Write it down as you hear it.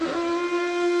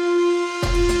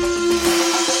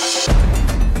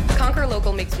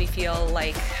feel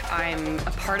like I'm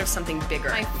a part of something bigger.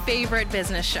 My favorite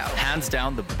business show. Hands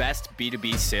down the best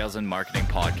B2B sales and marketing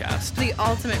podcast. The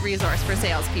ultimate resource for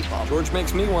salespeople. George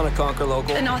makes me want to conquer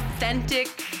local. An authentic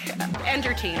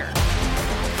entertainer.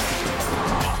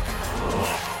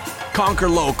 Conquer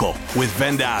Local with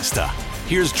Vendasta.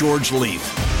 Here's George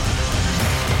Leith.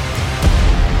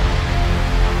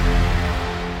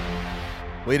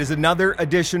 Well, it is another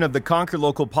edition of the Conquer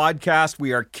Local podcast.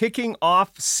 We are kicking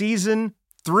off season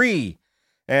 3.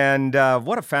 And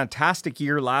what a fantastic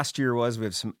year last year was. We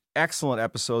have some excellent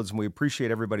episodes and we appreciate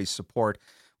everybody's support.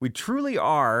 We truly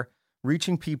are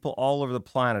reaching people all over the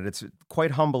planet. It's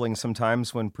quite humbling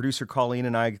sometimes when producer Colleen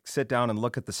and I sit down and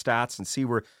look at the stats and see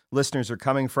where listeners are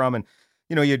coming from. And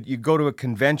you know, you go to a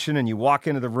convention and you walk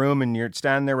into the room and you're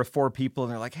standing there with 4 people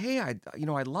and they're like, hey, I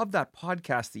love that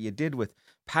podcast that you did with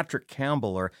Patrick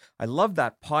Campbell, or I love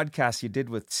that podcast you did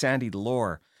with Sandy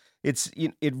Lore.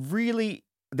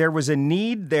 There was a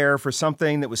need there for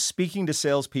something that was speaking to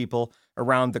salespeople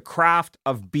around the craft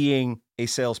of being a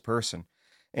salesperson.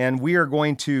 And we are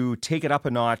going to take it up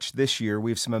a notch this year.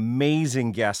 We have some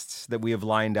amazing guests that we have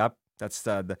lined up. That's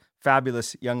the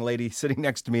fabulous young lady sitting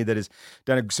next to me that has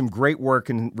done some great work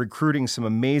in recruiting some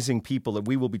amazing people that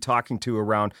we will be talking to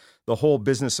around the whole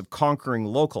business of conquering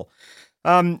local.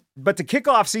 But to kick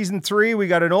off season 3, we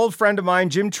got an old friend of mine,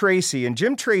 Jim Tracy. And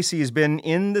Jim Tracy has been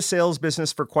in the sales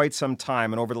business for quite some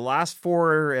time. And over the last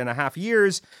 4.5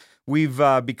 years, we've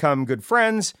become good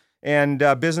friends and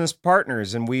business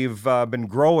partners. And we've been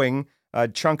growing a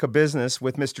chunk of business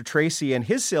with Mr. Tracy and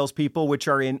his salespeople, which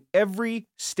are in every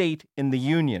state in the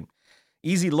union.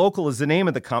 Easy Local is the name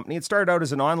of the company. It started out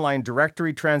as an online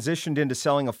directory, transitioned into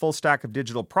selling a full stack of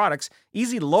digital products.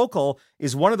 Easy Local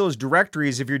is one of those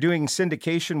directories, if you're doing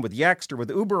syndication with Yext or with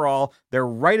Uberall, they're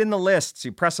right in the lists.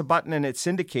 You press a button and it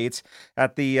syndicates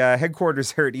at the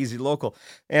headquarters here at Easy Local.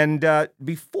 And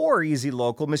before Easy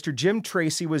Local, Mr. Jim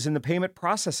Tracy was in the payment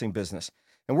processing business.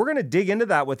 And we're going to dig into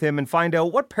that with him and find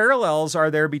out what parallels are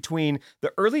there between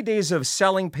the early days of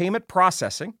selling payment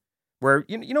processing, where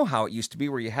you know how it used to be,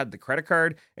 where you had the credit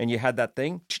card and you had that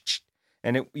thing,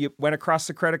 and you went across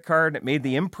the credit card and it made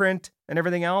the imprint and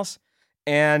everything else.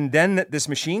 And then this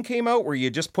machine came out where you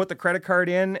just put the credit card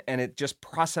in and it just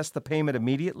processed the payment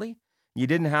immediately. You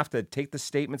didn't have to take the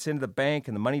statements into the bank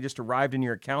and the money just arrived in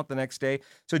your account the next day.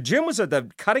 So Jim was at the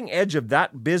cutting edge of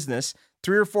that business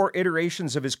 3 or 4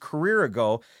 iterations of his career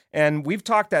ago. And we've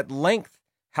talked at length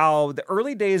how the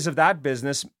early days of that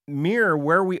business mirror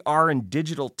where we are in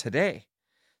digital today.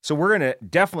 So we're going to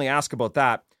definitely ask about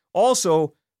that.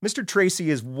 Also, Mr. Tracy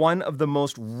is one of the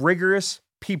most rigorous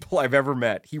people I've ever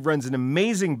met. He runs an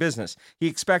amazing business. He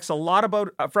expects a lot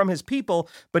from his people,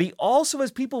 but he also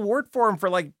has people work for him for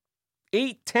like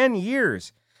 8-10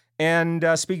 years and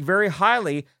speak very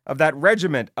highly of that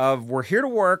regiment of we're here to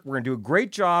work, we're going to do a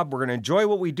great job, we're going to enjoy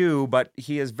what we do, but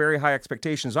he has very high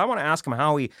expectations. So I want to ask him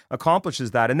how he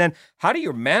accomplishes that. And then how do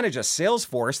you manage a sales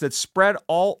force that's spread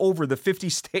all over the 50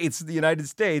 states of the United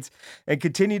States and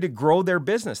continue to grow their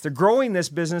business? They're growing this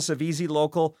business of Easy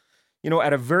Local,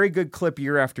 at a very good clip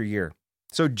year after year.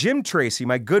 So Jim Tracy,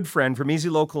 my good friend from Easy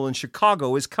Local in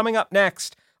Chicago, is coming up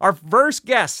next. Our first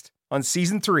guest on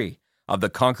season 3 of the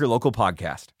Conquer Local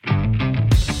podcast.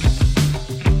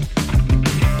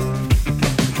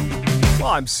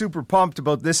 Well, I'm super pumped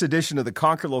about this edition of the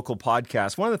Conquer Local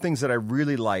podcast. One of the things that I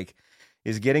really like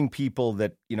is getting people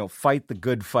that, fight the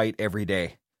good fight every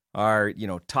day. Are,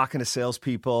 talking to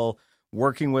salespeople,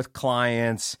 working with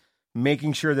clients,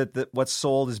 making sure that what's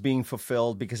sold is being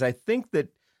fulfilled, because I think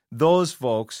that those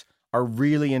folks are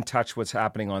really in touch with what's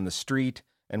happening on the street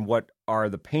and what are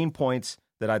the pain points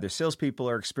that either salespeople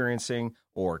are experiencing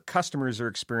or customers are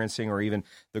experiencing, or even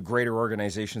the greater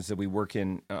organizations that we work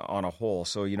in on a whole.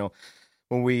 So,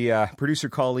 when producer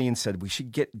Colleen said we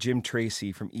should get Jim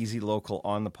Tracy from Easy Local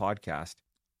on the podcast,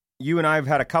 you and I have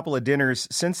had a couple of dinners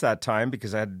since that time,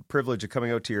 because I had the privilege of coming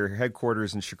out to your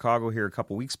headquarters in Chicago here a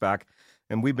couple weeks back,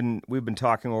 and we've been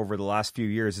talking over the last few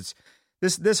years. It's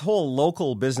this whole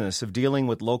local business of dealing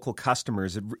with local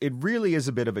customers. It really is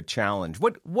a bit of a challenge.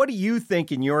 What do you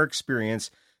think, in your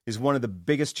experience, is one of the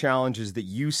biggest challenges that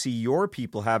you see your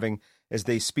people having as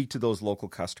they speak to those local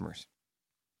customers?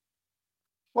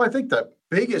 Well, I think the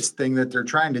biggest thing that they're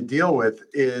trying to deal with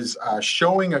is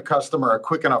showing a customer a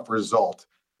quick enough result.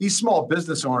 These small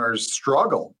business owners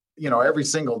struggle, every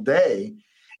single day.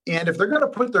 And if they're going to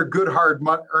put their good,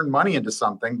 hard-earned money into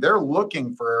something, they're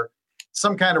looking for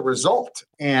some kind of result.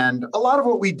 And a lot of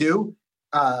what we do,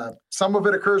 some of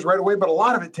it occurs right away, but a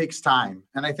lot of it takes time.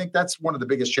 And I think that's one of the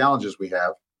biggest challenges we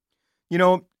have.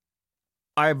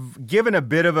 I've given a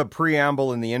bit of a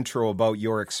preamble in the intro about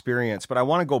your experience, but I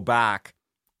want to go back,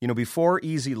 before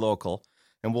Easy Local,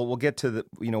 and we'll get to the,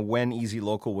 when Easy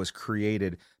Local was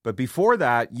created. But before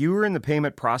that, you were in the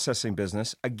payment processing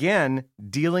business, again,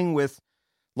 dealing with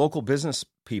local business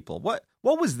people. What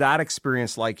was that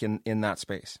experience like in that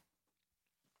space?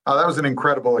 Oh, that was an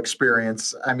incredible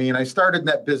experience. I mean, I started in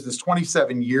that business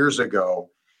 27 years ago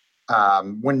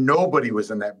when nobody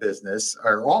was in that business,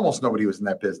 or almost nobody was in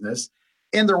that business.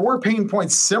 And there were pain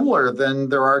points similar than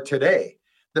there are today.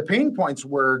 The pain points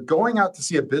were going out to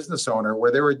see a business owner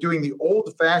where they were doing the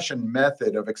old-fashioned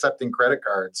method of accepting credit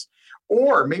cards,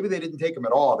 or maybe they didn't take them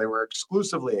at all. They were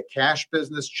exclusively a cash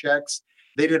business, checks.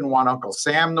 They didn't want Uncle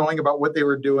Sam knowing about what they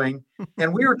were doing.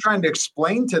 And we were trying to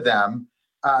explain to them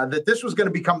that this was going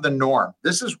to become the norm.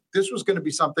 This was going to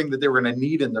be something that they were going to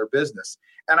need in their business.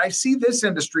 And I see this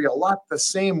industry a lot the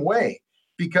same way,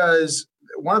 because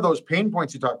one of those pain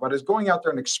points you talk about is going out there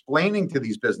and explaining to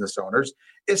these business owners,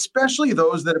 especially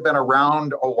those that have been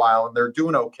around a while and they're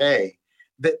doing okay,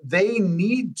 that they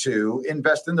need to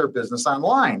invest in their business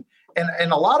online.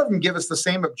 And a lot of them give us the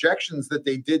same objections that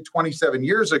they did 27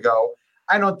 years ago.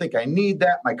 I don't think I need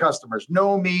that. My customers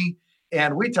know me.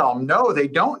 And we tell them, no, they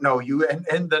don't know you.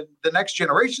 And the next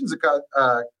generations of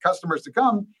customers to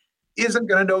come isn't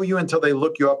going to know you until they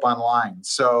look you up online.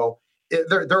 So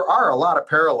there are a lot of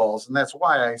parallels, and that's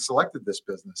why I selected this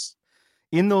business.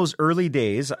 In those early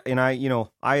days, and I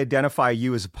identify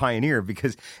you as a pioneer,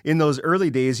 because in those early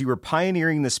days, you were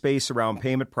pioneering the space around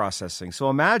payment processing. So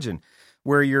imagine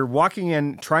where you're walking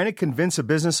in trying to convince a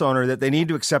business owner that they need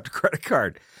to accept a credit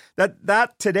card.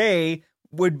 That today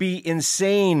would be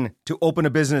insane to open a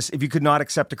business if you could not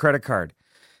accept a credit card.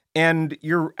 And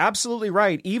you're absolutely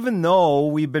right. Even though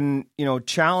we've been,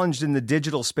 challenged in the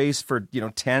digital space for,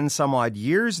 10 some odd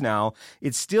years now,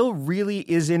 it still really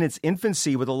is in its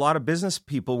infancy with a lot of business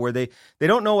people where they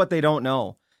don't know what they don't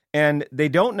know. And they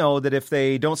don't know that if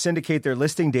they don't syndicate their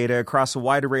listing data across a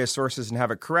wide array of sources and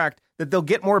have it correct, that they'll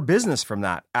get more business from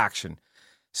that action.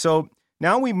 So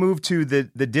now we move to the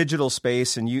digital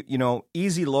space, and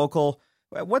Easy Local.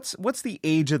 What's the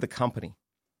age of the company?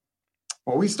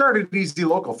 Well, we started Easy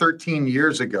Local 13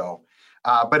 years ago,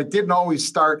 but it didn't always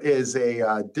start as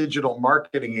a digital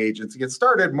marketing agency. It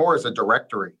started more as a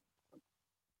directory.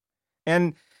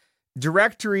 And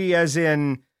directory as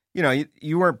in,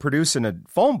 you weren't producing a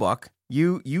phone book.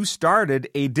 You started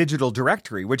a digital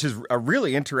directory, which is a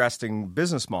really interesting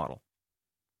business model.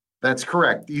 That's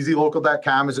correct.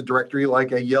 EasyLocal.com is a directory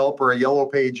like a Yelp or a Yellow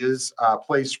Pages,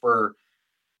 place for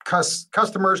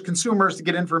customers, consumers to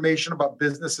get information about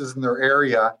businesses in their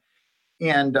area.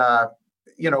 And,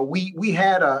 we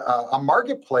had a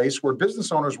marketplace where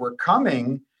business owners were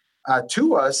coming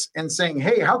to us and saying,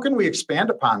 hey, how can we expand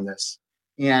upon this?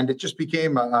 And it just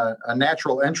became a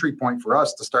natural entry point for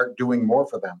us to start doing more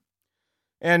for them.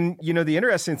 And, the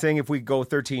interesting thing, if we go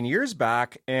 13 years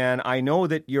back, and I know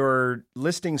that your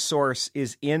listing source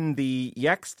is in the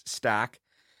Yext stack,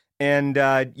 and,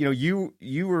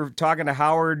 you were talking to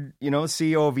Howard,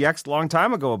 CEO of Yext a long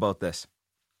time ago about this.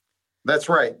 That's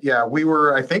right. Yeah, we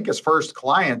were, I think, his first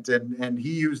client, and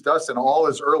he used us in all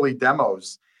his early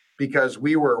demos because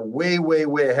we were way, way,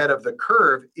 way ahead of the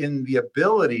curve in the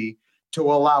ability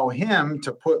to allow him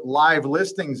to put live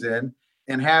listings in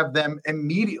and have them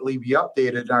immediately be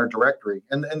updated in our directory.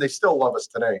 And they still love us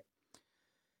today.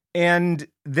 And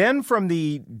then from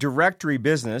the directory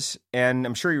business, and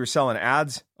I'm sure you were selling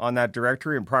ads on that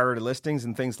directory and priority listings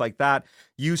and things like that,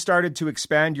 you started to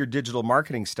expand your digital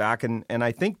marketing stack. And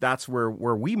I think that's where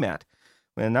we met.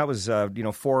 And that was, 4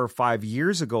 or 5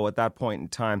 years ago at that point in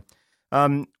time.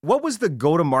 What was the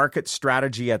go-to-market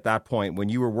strategy at that point when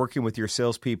you were working with your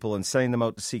salespeople and sending them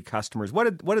out to see customers? What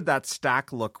did that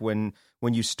stack look when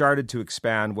you started to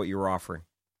expand what you were offering?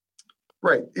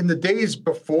 Right. In the days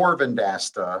before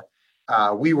Vendasta,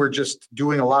 we were just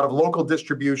doing a lot of local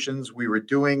distributions. We were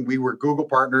Google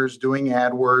partners, doing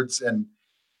AdWords and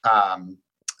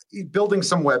building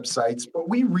some websites, but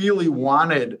we really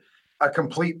wanted a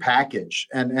complete package.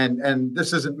 And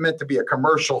this isn't meant to be a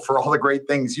commercial for all the great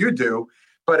things you do,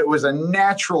 but it was a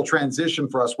natural transition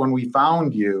for us when we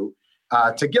found you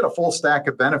to get a full stack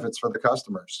of benefits for the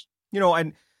customers.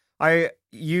 And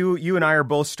you and I are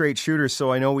both straight shooters,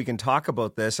 so I know we can talk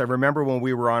about this. I remember when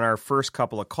we were on our first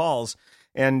couple of calls,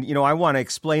 and, I want to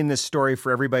explain this story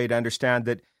for everybody to understand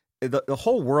that the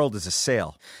whole world is a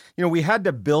sale. We had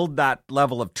to build that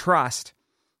level of trust.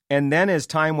 And then as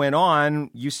time went on,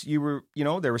 you were,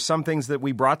 there were some things that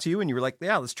we brought to you and you were like,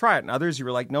 yeah, let's try it. And others you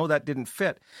were like, no, that didn't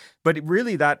fit. But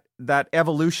really that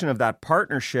evolution of that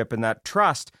partnership and that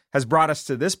trust has brought us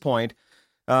to this point.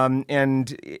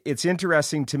 And it's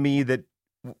interesting to me that,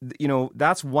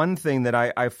 that's one thing that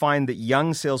I find that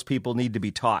young salespeople need to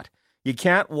be taught. You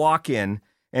can't walk in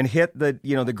and hit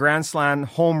the grand slam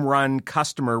home run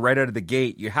customer right out of the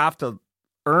gate. You have to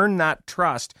earn that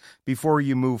trust before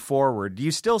you move forward. Do you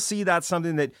still see that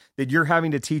something that you're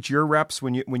having to teach your reps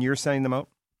when you're sending them out?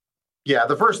 Yeah,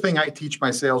 the first thing I teach my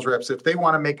sales reps, if they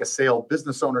want to make a sale,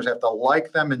 business owners have to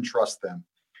like them and trust them.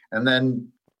 And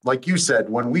then, like you said,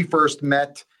 when we first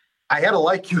met, I had to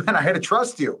like you and I had to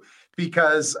trust you,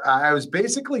 because I was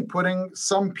basically putting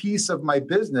some piece of my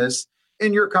business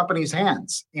in your company's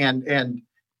hands. And in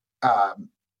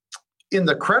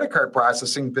the credit card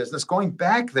processing business, going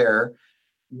back there,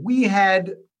 we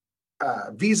had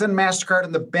Visa and MasterCard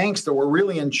and the banks that were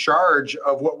really in charge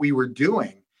of what we were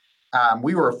doing.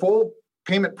 We were a full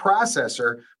payment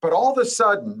processor, but all of a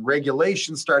sudden,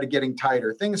 regulations started getting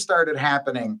tighter. Things started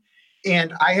happening.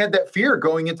 And I had that fear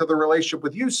going into the relationship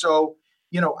with you. So,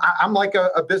 I'm like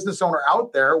a business owner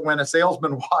out there when a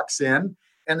salesman walks in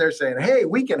and they're saying, hey,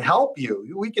 we can help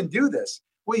you. We can do this.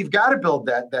 Well, you've got to build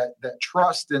that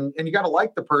trust, and you got to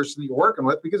like the person you're working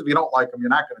with, because if you don't like them, you're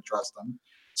not going to trust them.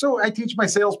 So I teach my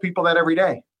salespeople that every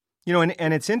day.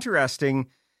 And it's interesting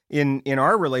in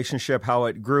our relationship, how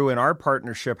it grew, in our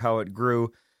partnership, how it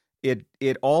grew.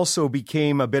 It also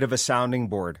became a bit of a sounding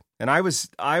board. And I was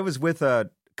with a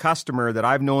customer that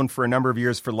I've known for a number of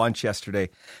years for lunch yesterday.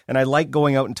 And I like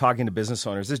going out and talking to business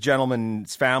owners. This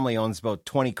gentleman's family owns about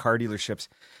 20 car dealerships.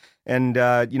 And,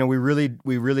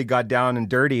 we really got down and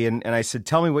dirty. And I said,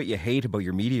 tell me what you hate about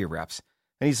your media reps.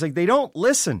 And he's like, they don't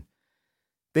listen.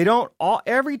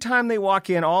 Every time they walk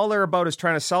in, all they're about is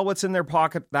trying to sell what's in their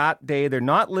pocket that day. They're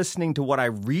not listening to what I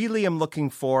really am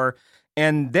looking for.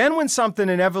 And then when something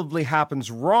inevitably happens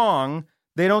wrong,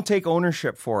 they don't take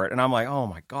ownership for it. And I'm like, oh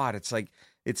my God, it's like,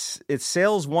 it's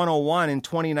sales 101 in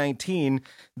 2019.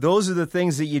 Those are the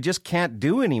things that you just can't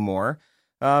do anymore,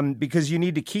 because you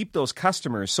need to keep those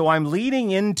customers. So I'm leading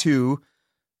into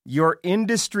your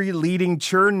industry leading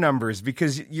churn numbers,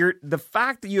 because the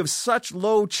fact that you have such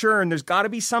low churn, there's got to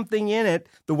be something in it,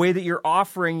 the way that you're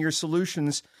offering your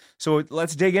solutions. So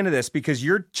let's dig into this, because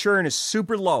your churn is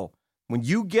super low. When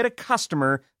you get a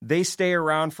customer, they stay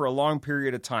around for a long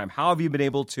period of time. How have you been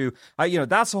able to,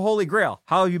 that's the holy grail.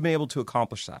 How have you been able to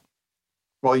accomplish that?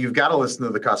 Well, you've got to listen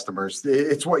to the customers.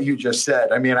 It's what you just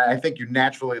said. I mean, I think you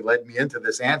naturally led me into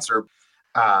this answer.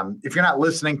 If you're not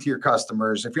listening to your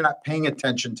customers, if you're not paying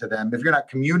attention to them, if you're not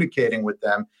communicating with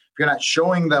them, if you're not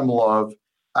showing them love,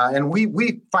 and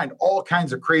we find all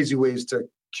kinds of crazy ways to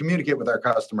communicate with our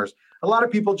customers. A lot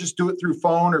of people just do it through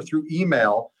phone or through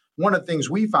email. One of the things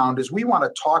we found is we want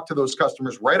to talk to those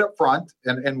customers right up front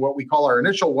and what we call our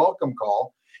initial welcome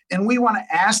call. And we want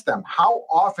to ask them, how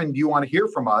often do you want to hear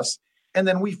from us? And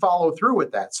then we follow through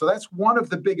with that. So that's one of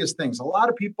the biggest things. A lot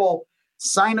of people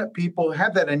sign up people,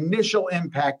 have that initial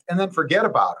impact, and then forget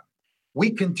about them.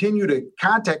 We continue to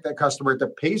contact that customer at the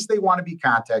pace they want to be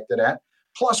contacted at.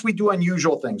 Plus, we do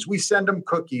unusual things. We send them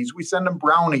cookies. We send them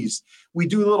brownies. We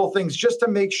do little things just to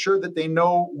make sure that they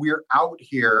know we're out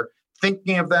here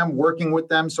thinking of them, working with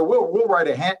them. So we'll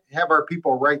have our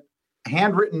people write a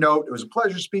handwritten note. It was a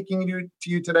pleasure speaking to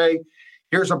you today.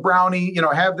 Here's a brownie.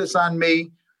 Have this on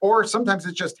me. Or sometimes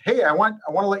it's just, hey, I want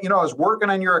to let you know I was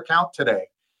working on your account today.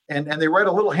 And they write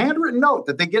a little handwritten note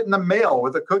that they get in the mail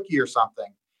with a cookie or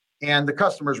something. And the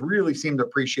customers really seem to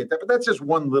appreciate that. But that's just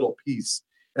one little piece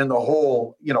in the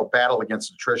whole, battle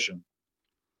against attrition.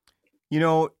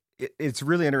 It's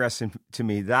really interesting to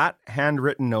me, that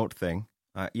handwritten note thing.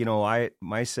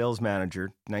 My sales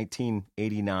manager,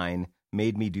 1989,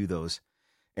 made me do those.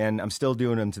 And I'm still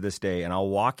doing them to this day. And I'll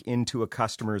walk into a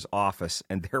customer's office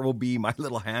and there will be my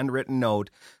little handwritten note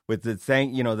with the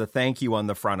thank you on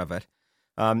the front of it.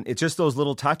 It's just those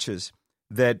little touches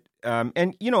that,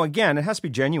 again, it has to be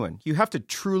genuine. You have to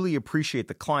truly appreciate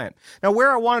the client. Now,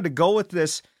 where I wanted to go with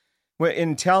this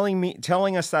in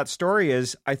telling us that story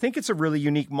is, I think it's a really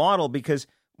unique model, because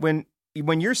when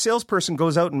your salesperson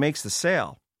goes out and makes the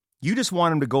sale, you just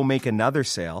want them to go make another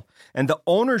sale. And the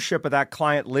ownership of that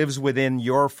client lives within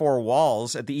your four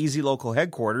walls at the Easy Local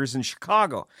headquarters in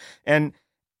Chicago. And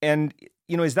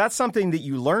is that something that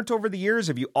you learned over the years?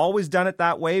 Have you always done it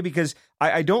that way? Because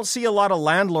I don't see a lot of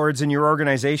landlords in your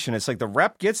organization. It's like the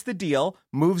rep gets the deal,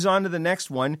 moves on to the next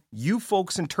one. You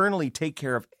folks internally take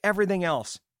care of everything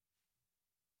else.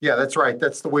 Yeah, that's right.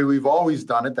 That's the way we've always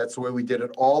done it. That's the way we did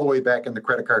it all the way back in the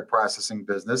credit card processing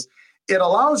business. It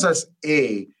allows us,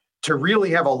 to really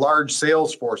have a large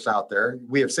sales force out there.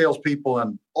 We have salespeople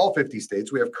in all 50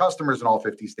 states. We have customers in all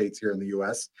 50 states here in the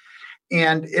U.S.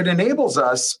 And it enables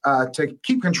us to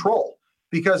keep control.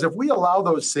 Because if we allow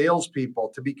those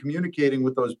salespeople to be communicating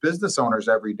with those business owners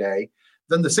every day,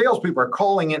 then the salespeople are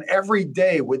calling in every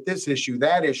day with this issue,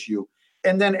 that issue,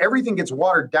 and then everything gets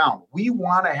watered down. We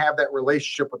want to have that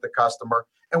relationship with the customer,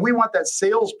 and we want that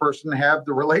salesperson to have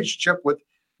the relationship with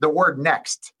the word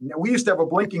next. We used to have a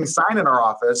blinking sign in our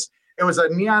office. It was a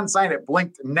neon sign. It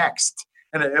blinked next,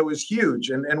 and it was huge.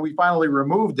 And we finally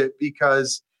removed it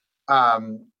because,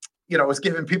 it was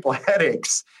giving people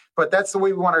headaches. But that's the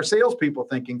way we want our salespeople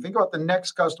thinking. Think about the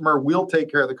next customer. We'll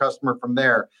take care of the customer from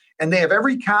there. And they have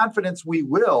every confidence we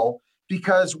will,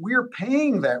 because we're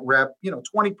paying that rep,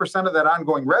 20% of that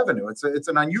ongoing revenue. It's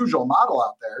an unusual model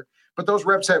out there, but those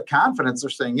reps have confidence. They're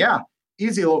saying, yeah,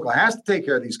 Easy Local has to take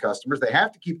care of these customers. They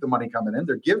have to keep the money coming in.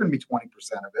 They're giving me 20%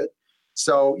 of it.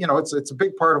 So, it's a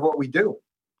big part of what we do.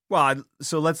 Well,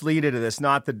 so let's lead into this.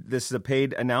 Not that this is a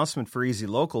paid announcement for Easy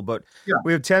Local, but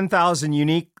we have 10,000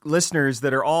 unique listeners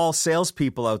that are all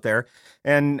salespeople out there.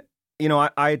 And,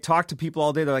 I talk to people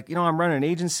all day. They're like, I'm running an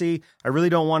agency. I really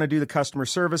don't want to do the customer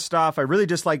service stuff. I really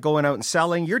just like going out and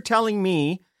selling. You're telling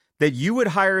me that you would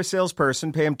hire a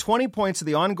salesperson, pay them 20 points of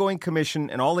the ongoing commission,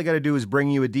 and all they got to do is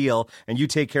bring you a deal, and you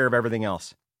take care of everything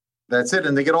else. That's it.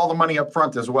 And they get all the money up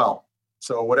front as well.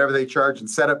 So whatever they charge in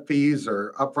setup fees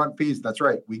or upfront fees, that's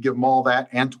right. We give them all that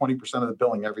and 20% of the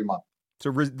billing every month. So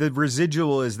the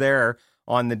residual is there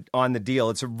on the deal.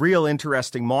 It's a real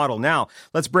interesting model. Now,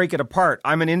 let's break it apart.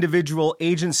 I'm an individual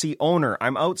agency owner.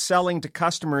 I'm out selling to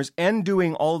customers and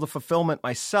doing all the fulfillment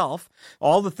myself,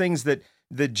 all the things that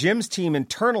the Jim's team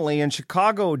internally in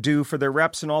Chicago do for their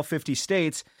reps in all 50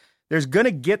 states. There's going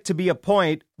to get to be a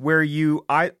point where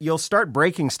you'll start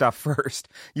breaking stuff first.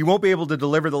 You won't be able to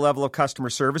deliver the level of customer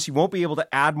service. You won't be able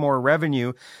to add more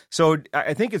revenue. So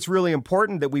I think it's really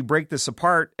important that we break this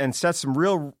apart and set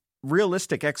some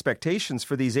realistic expectations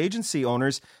for these agency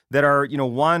owners that are,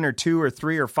 1 or 2 or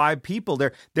 3 or 5 people.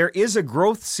 There is a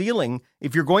growth ceiling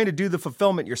if you're going to do the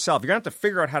fulfillment yourself. You're going to have to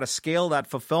figure out how to scale that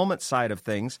fulfillment side of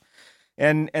things.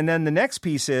 And then the next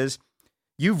piece is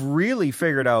you've really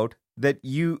figured out that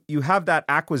you have that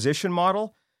acquisition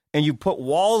model and you put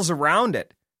walls around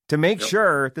it to make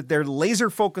sure that they're laser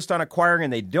focused on acquiring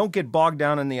and they don't get bogged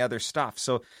down in the other stuff.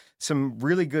 So some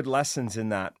really good lessons in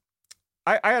that.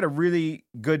 I had a really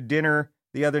good dinner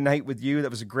the other night with you.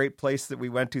 That was a great place that we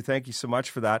went to. Thank you so much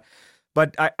for that.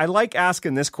 But I like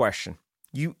asking this question.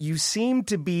 You seem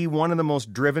to be one of the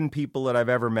most driven people that I've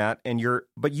ever met,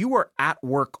 but you are at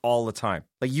work all the time.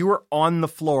 Like you are on the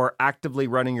floor actively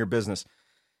running your business.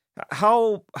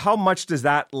 How much does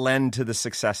that lend to the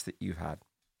success that you've had?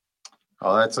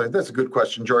 Oh, that's a good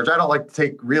question, George. I don't like to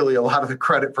take really a lot of the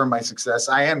credit for my success.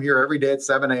 I am here every day at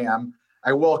 7 a.m.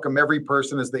 I welcome every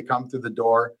person as they come through the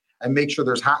door. I make sure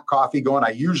there's hot coffee going. I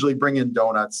usually bring in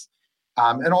donuts.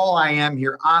 And all I am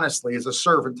here, honestly, is a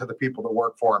servant to the people that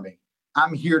work for me.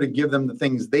 I'm here to give them the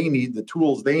things they need, the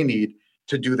tools they need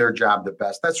to do their job the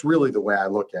best. That's really the way I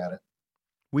look at it.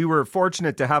 We were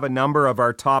fortunate to have a number of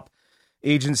our top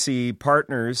agency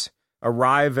partners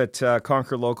arrive at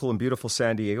Conquer Local in beautiful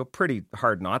San Diego. Pretty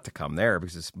hard not to come there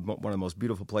because it's one of the most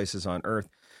beautiful places on earth.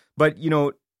 But,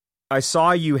 I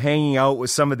saw you hanging out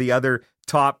with some of the other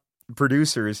top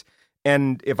producers.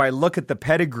 And if I look at the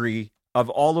pedigree of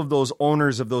all of those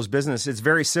owners of those businesses, it's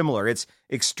very similar. It's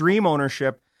extreme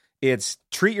ownership. It's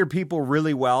treat your people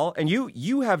really well. And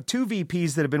you have 2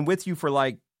 VPs that have been with you for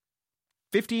like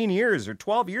 15 years or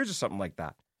 12 years or something like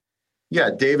that. Yeah,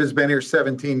 Dave has been here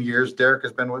 17 years. Derek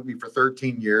has been with me for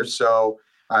 13 years. So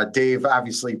Dave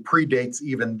obviously predates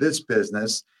even this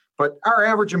business. But our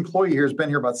average employee here has been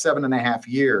here about 7.5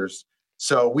 years.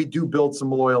 So we do build some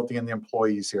loyalty in the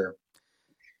employees here.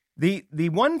 The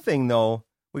one thing, though,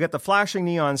 we got the flashing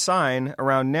neon sign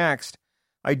around Next.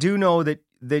 I do know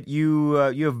that you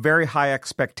have very high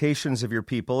expectations of your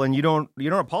people, and you don't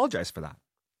apologize for that.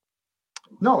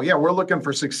 No, yeah, we're looking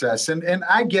for success. And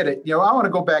I get it. I want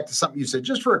to go back to something you said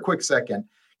just for a quick second.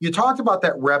 You talked about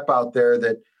that rep out there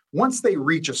that once they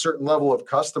reach a certain level of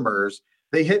customers,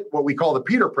 they hit what we call the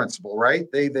Peter principle, right?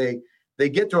 They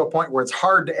get to a point where it's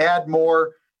hard to add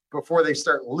more before they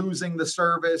start losing the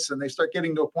service and they start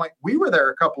getting to a point. We were there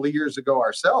a couple of years ago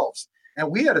ourselves, and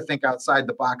we had to think outside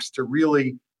the box to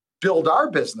really build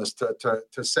our business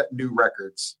to set new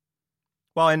records.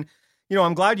 Well, and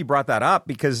I'm glad you brought that up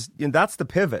because that's the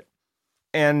pivot.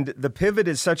 And the pivot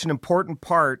is such an important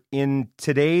part in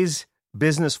today's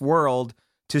business world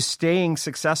to staying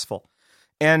successful.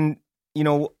 And,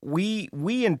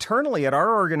 we internally at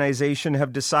our organization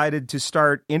have decided to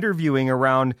start interviewing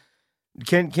around,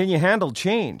 can you handle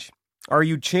change? Are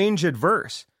you change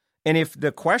adverse? And if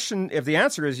the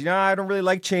answer is, I don't really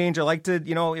like change. I like to,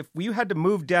 if we had to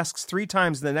move desks 3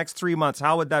 times in the next 3 months,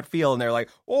 how would that feel? And they're like,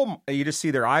 oh, you just see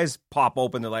their eyes pop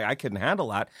open. They're like, I couldn't handle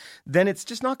that. Then it's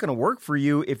just not going to work for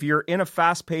you if you're in a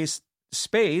fast-paced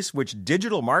space, which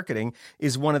digital marketing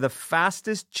is one of the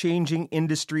fastest changing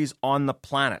industries on the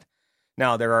planet.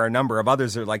 Now, there are a number of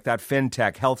others that are like that,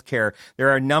 fintech, healthcare. There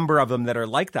are a number of them that are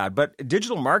like that. But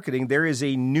digital marketing, there is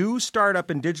a new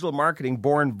startup in digital marketing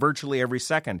born virtually every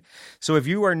second. So if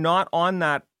you are not on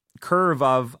that curve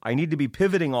of, I need to be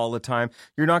pivoting all the time,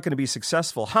 you're not going to be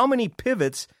successful. How many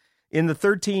pivots in the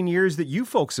 13 years that you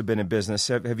folks have been in business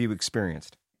have you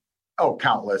experienced? Oh,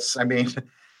 countless. I mean,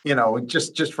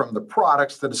 just from the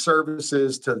products to the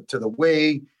services to the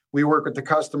way we work with the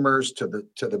customers, to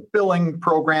the billing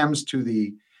programs,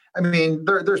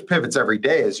 there's pivots every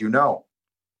day, as you know.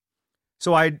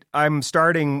 So I'm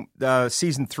starting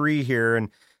season 3 here, and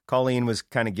Colleen was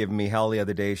kind of giving me hell the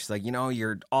other day. She's like,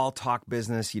 you're all talk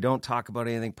business. You don't talk about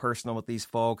anything personal with these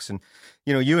folks. And,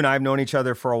 you and I have known each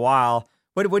other for a while.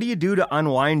 What do you do to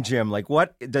unwind Jim? Like,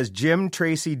 what does Jim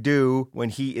Tracy do when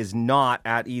he is not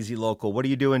at Easy Local? What are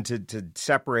you doing to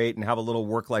separate and have a little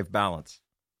work-life balance?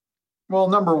 Well,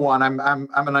 number one, I'm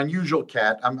an unusual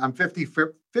cat. I'm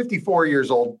 54 years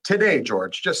old today,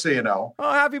 George, just so you know.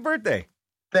 Oh, happy birthday.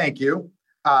 Thank you.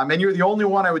 And you're the only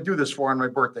one I would do this for on my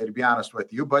birthday, to be honest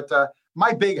with you. But one of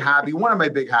my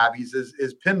big hobbies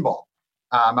is pinball.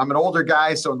 I'm an older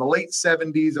guy, so in the late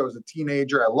 70s, I was a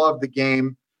teenager. I loved the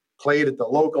game, played at the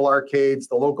local arcades,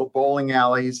 the local bowling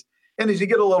alleys. And as you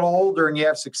get a little older and you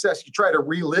have success, you try to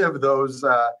relive those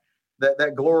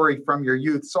that glory from your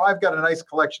youth. So I've got a nice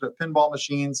collection of pinball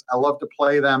machines. I love to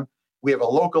play them. We have a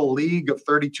local league of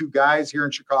 32 guys here in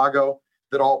Chicago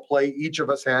that all play. Each of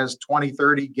us has 20,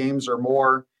 30 games or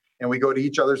more. And we go to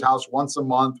each other's house once a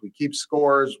month. We keep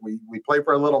scores. We play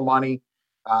for a little money,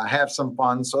 have some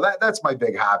fun. So that's my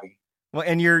big hobby. Well,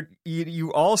 and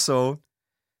you also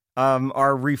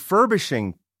are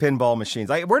refurbishing pinball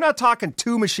machines. We're not talking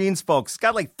 2 machines, folks. It's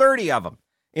got like 30 of them.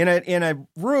 In a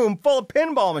room full of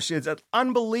pinball machines. That's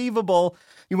unbelievable.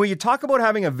 When you talk about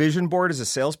having a vision board as a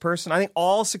salesperson, I think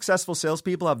all successful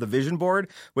salespeople have the vision board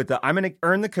with I'm going to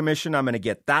earn the commission, I'm going to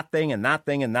get that thing and that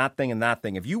thing and that thing and that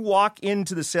thing. If you walk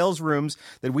into the sales rooms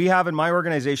that we have in my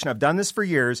organization, I've done this for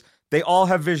years, they all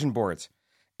have vision boards.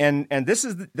 And this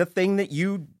is the thing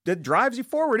that drives you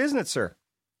forward, isn't it, sir?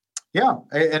 Yeah,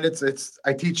 and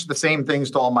I teach the same things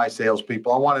to all my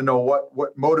salespeople. I want to know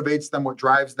what motivates them, what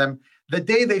drives them. The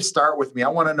day they start with me, I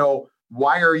want to know,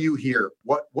 why are you here?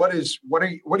 What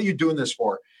are you doing this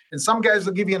for? And some guys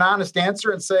will give you an honest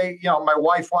answer and say, my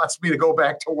wife wants me to go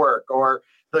back to work, or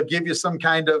they'll give you some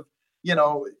kind of,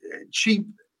 cheap,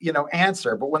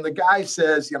 answer. But when the guy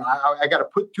says, I got to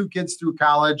put 2 kids through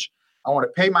college, I want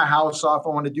to pay my house off, I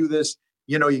want to do this,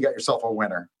 you got yourself a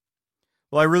winner.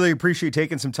 Well, I really appreciate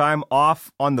taking some time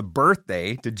off on the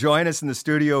birthday to join us in the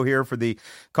studio here for the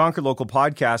Conquer Local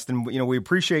podcast. And, we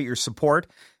appreciate your support.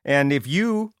 And if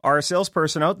you are a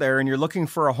salesperson out there and you're looking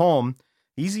for a home,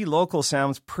 Easy Local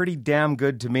sounds pretty damn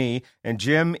good to me. And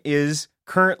Jim is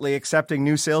currently accepting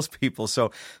new salespeople.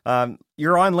 So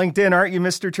you're on LinkedIn, aren't you,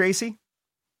 Mr. Tracy?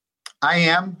 I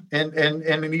am. And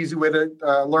an easy way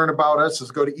to learn about us is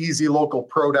go to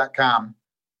easylocalpro.com.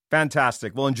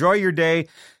 Fantastic. Well, enjoy your day,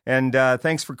 and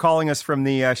thanks for calling us from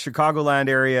the Chicagoland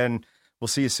area, and we'll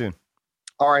see you soon.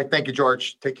 All right. Thank you,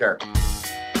 George. Take care.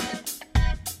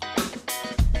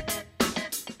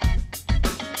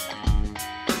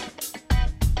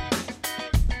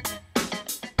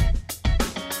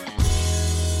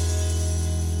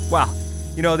 Wow.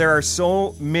 There are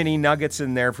so many nuggets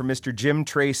in there for Mr. Jim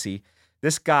Tracy.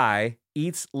 This guy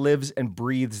eats, lives, and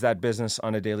breathes that business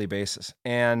on a daily basis,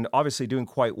 and obviously doing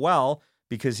quite well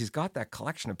because he's got that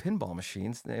collection of pinball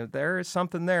machines. There is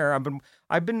something there.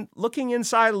 I've been looking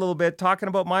inside a little bit, talking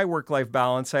about my work-life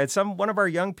balance. I had one of our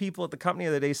young people at the company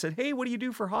the other day said, "Hey, what do you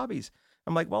do for hobbies?"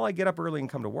 I'm like, "Well, I get up early and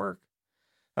come to work."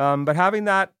 But having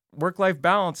that work-life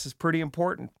balance is pretty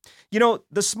important.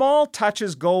 The small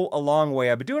touches go a long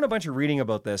way. I've been doing a bunch of reading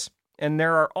about this. And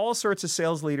there are all sorts of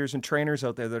sales leaders and trainers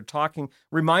out there that are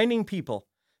reminding people,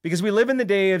 because we live in the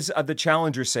days of the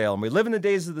challenger sale, and we live in the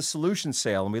days of the solution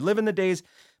sale, and we live in the days,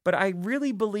 but I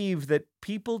really believe that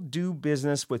people do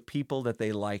business with people that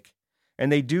they like,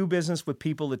 and they do business with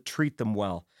people that treat them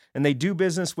well, and they do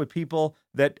business with people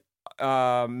that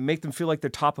make them feel like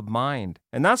they're top of mind.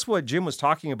 And that's what Jim was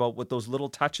talking about with those little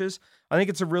touches. I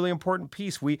think it's a really important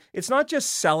piece. It's not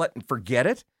just sell it and forget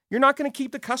it. You're not going to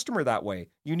keep the customer that way.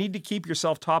 You need to keep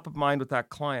yourself top of mind with that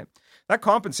client. That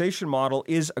compensation model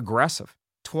is aggressive.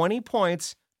 20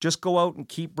 points just go out and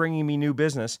keep bringing me new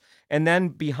business. And then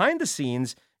behind the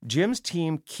scenes, Jim's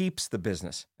team keeps the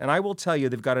business. And I will tell you,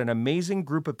 they've got an amazing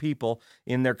group of people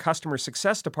in their customer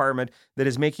success department that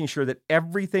is making sure that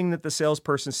everything that the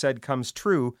salesperson said comes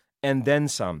true and then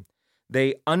some.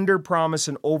 They under-promise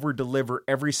and over-deliver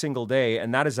every single day,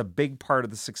 and that is a big part of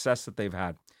the success that they've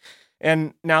had.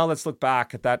 And now let's look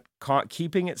back at that,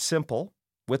 keeping it simple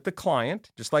with the client,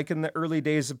 just like in the early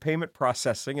days of payment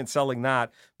processing and selling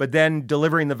that, but then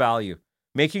delivering the value,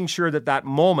 making sure that that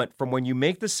moment from when you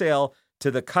make the sale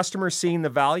to the customer seeing the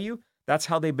value, that's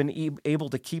how they've been able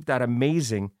to keep that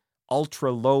amazing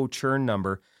ultra low churn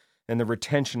number and the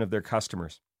retention of their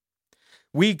customers.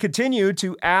 We continue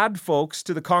to add folks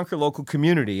to the Conquer Local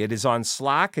community. It is on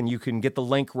Slack, and you can get the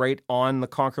link right on the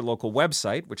Conquer Local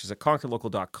website, which is at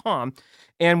conquerlocal.com.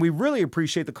 And we really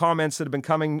appreciate the comments that have been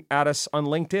coming at us on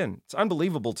LinkedIn. It's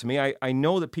unbelievable to me. I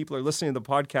know that people are listening to the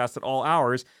podcast at all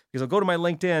hours because I'll go to my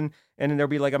LinkedIn and then there'll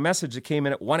be like a message that came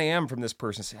in at 1 a.m. from this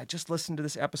person. Say, I just listened to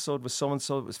this episode with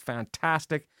so-and-so. It was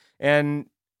fantastic. And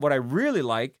what I really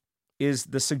like is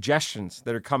the suggestions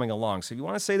that are coming along. So if you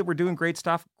want to say that we're doing great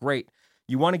stuff, great.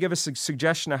 You want to give us a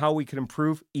suggestion of how we can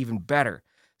improve, even better.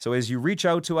 So as you reach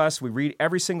out to us, we read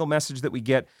every single message that we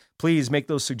get. Please make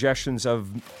those suggestions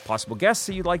of possible guests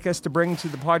that you'd like us to bring to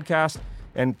the podcast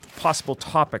and possible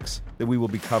topics that we will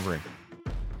be covering.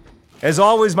 As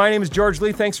always, my name is George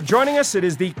Lee. Thanks for joining us. It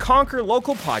is the Conquer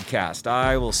Local Podcast.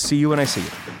 I will see you when I see you.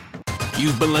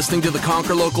 You've been listening to the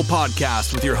Conquer Local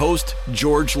Podcast with your host,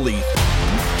 George Lee.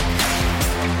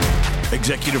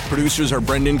 Executive producers are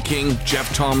Brendan King,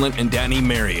 Jeff Tomlin, and Danny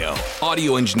Mario.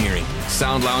 Audio engineering,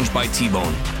 Sound Lounge by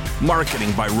T-Bone.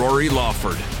 Marketing by Rory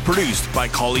Lawford. Produced by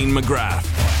Colleen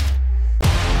McGrath.